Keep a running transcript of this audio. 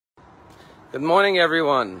Good morning,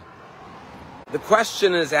 everyone. The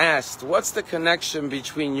question is asked, what's the connection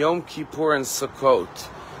between Yom Kippur and Sukkot?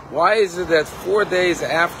 Why is it that 4 days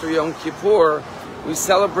after Yom Kippur, we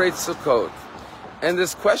celebrate Sukkot? And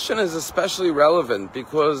this question is especially relevant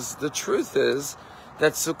because the truth is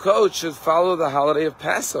that Sukkot should follow the holiday of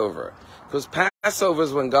Passover. Because Passover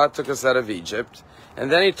is when God took us out of Egypt,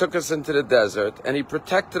 and then He took us into the desert, and He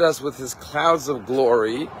protected us with His clouds of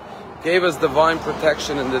glory, gave us divine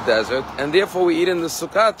protection in the desert, and therefore we eat in the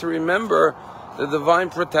Sukkah to remember the divine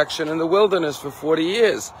protection in the wilderness for 40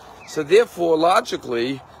 years. So therefore,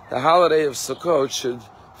 logically, the holiday of Sukkot should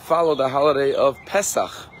follow the holiday of Pesach.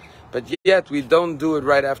 But yet, we don't do it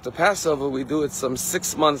right after Passover, we do it some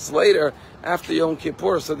 6 months later after Yom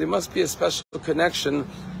Kippur. So there must be a special connection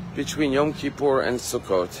between Yom Kippur and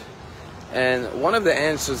Sukkot. And one of the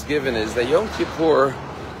answers given is that Yom Kippur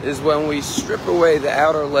is when we strip away the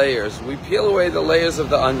outer layers, we peel away the layers of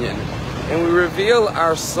the onion, and we reveal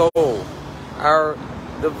our soul, our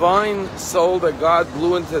divine soul that God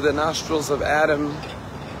blew into the nostrils of Adam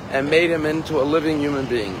and made him into a living human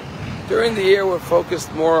being. During the year, we're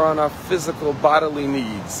focused more on our physical bodily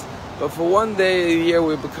needs. But for 1 day a year,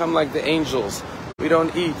 we become like the angels. We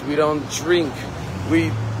don't eat, we don't drink,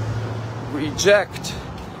 we reject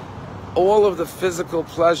all of the physical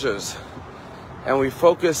pleasures, and we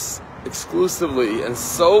focus exclusively and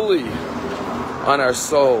solely on our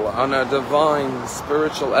soul, on our divine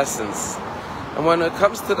spiritual essence. And when it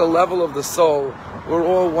comes to the level of the soul, we're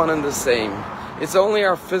all one and the same. It's only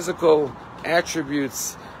our physical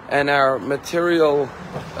attributes and our material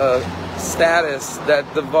status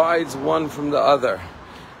that divides one from the other.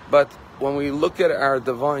 But when we look at our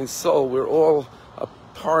divine soul, we're all a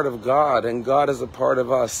part of God, and God is a part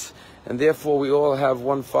of us. And therefore we all have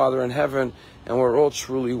one Father in heaven, and we're all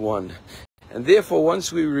truly one. And therefore,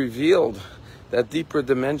 once we revealed that deeper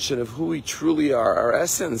dimension of who we truly are, our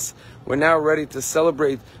essence, we're now ready to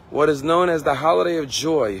celebrate what is known as the holiday of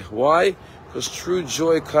joy. Why? Because true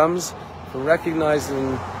joy comes from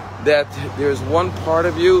recognizing that there's one part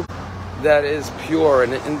of you that is pure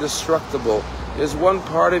and indestructible. There's one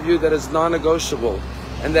part of you that is non-negotiable,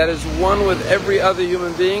 and that is one with every other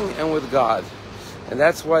human being and with God. And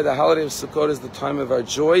that's why the holiday of Sukkot is the time of our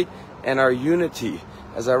joy and our unity.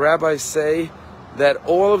 As our rabbis say, that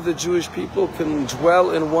all of the Jewish people can dwell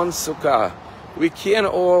in one sukkah. We can't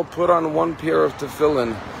all put on one pair of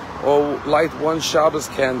tefillin, or light one Shabbos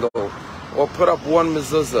candle, or put up one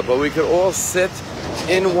mezuzah, but we could all sit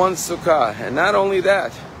in one sukkah. And not only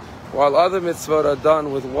that, while other mitzvot are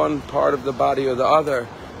done with one part of the body or the other,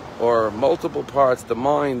 or multiple parts, the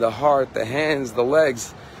mind, the heart, the hands, the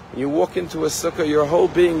legs, when you walk into a sukkah, your whole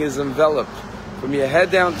being is enveloped. From your head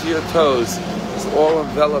down to your toes, it's all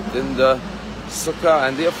enveloped in the sukkah.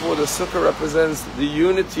 And therefore the sukkah represents the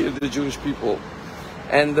unity of the Jewish people.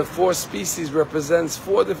 And the 4 species represents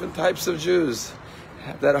 4 different types of Jews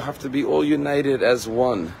that have to be all united as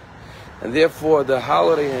one. And therefore the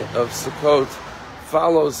holiday of Sukkot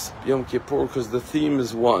follows Yom Kippur because the theme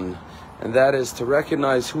is one. And that is to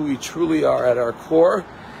recognize who we truly are at our core,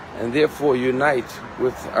 and therefore unite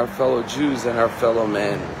with our fellow Jews and our fellow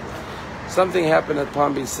man. Something happened at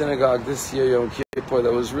Palm Beach Synagogue this year, Yom Kippur,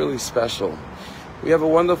 that was really special. We have a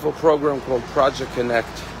wonderful program called Project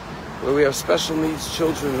Connect, where we have special needs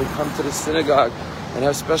children who come to the synagogue and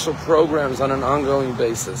have special programs on an ongoing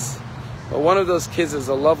basis. But one of those kids is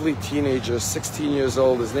a lovely teenager, 16 years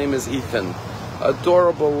old. His name is Ethan.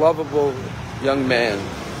 Adorable, lovable young man.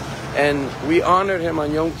 And we honored him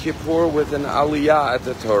on Yom Kippur with an aliyah at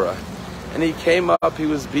the Torah. And he came up, he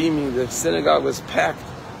was beaming, the synagogue was packed,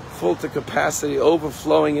 full to capacity,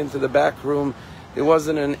 overflowing into the back room. There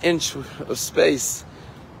wasn't an inch of space,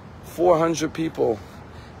 400 people.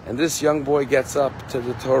 And this young boy gets up to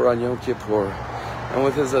the Torah on Yom Kippur. And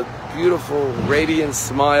with his beautiful, radiant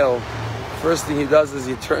smile, first thing he does is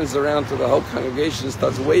he turns around to the whole congregation and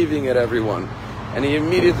starts waving at everyone. And he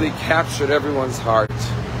immediately captured everyone's heart.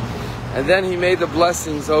 And then he made the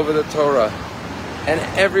blessings over the Torah. And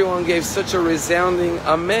everyone gave such a resounding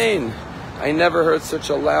Amen. I never heard such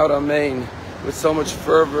a loud Amen with so much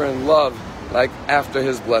fervor and love like after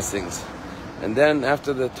his blessings. And then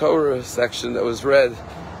after the Torah section that was read,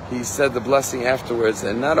 he said the blessing afterwards.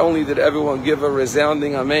 And not only did everyone give a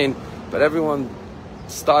resounding Amen, but everyone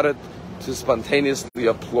started to spontaneously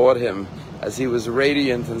applaud him as he was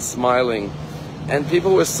radiant and smiling. And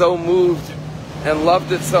people were so moved and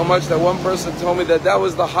loved it so much that one person told me that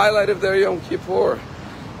was the highlight of their Yom Kippur.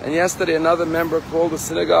 And yesterday another member called the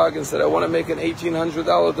synagogue and said, I want to make an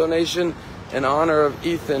 $1,800 donation in honor of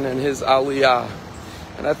Ethan and his aliyah.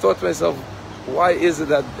 And I thought to myself, why is it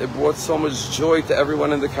that it brought so much joy to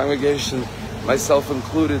everyone in the congregation, myself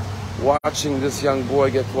included, watching this young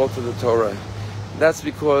boy get called to the Torah? That's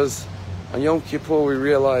because on Yom Kippur we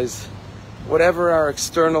realize whatever our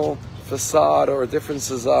external facade or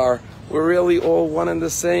differences are, we're really all one and the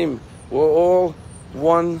same. We're all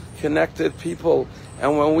one connected people.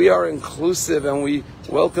 And when we are inclusive and we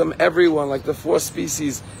welcome everyone like the four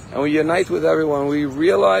species and we unite with everyone, we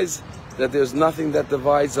realize that there's nothing that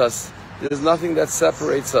divides us. There's nothing that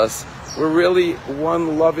separates us. We're really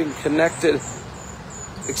one loving, connected,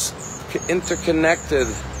 interconnected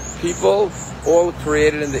people, all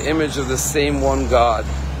created in the image of the same one God.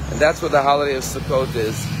 And that's what the holiday of Sukkot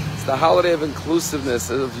is. It's the holiday of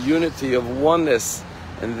inclusiveness, of unity, of oneness.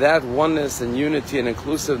 And that oneness and unity and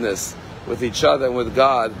inclusiveness with each other and with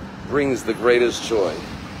God brings the greatest joy.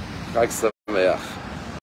 Chag Sameach.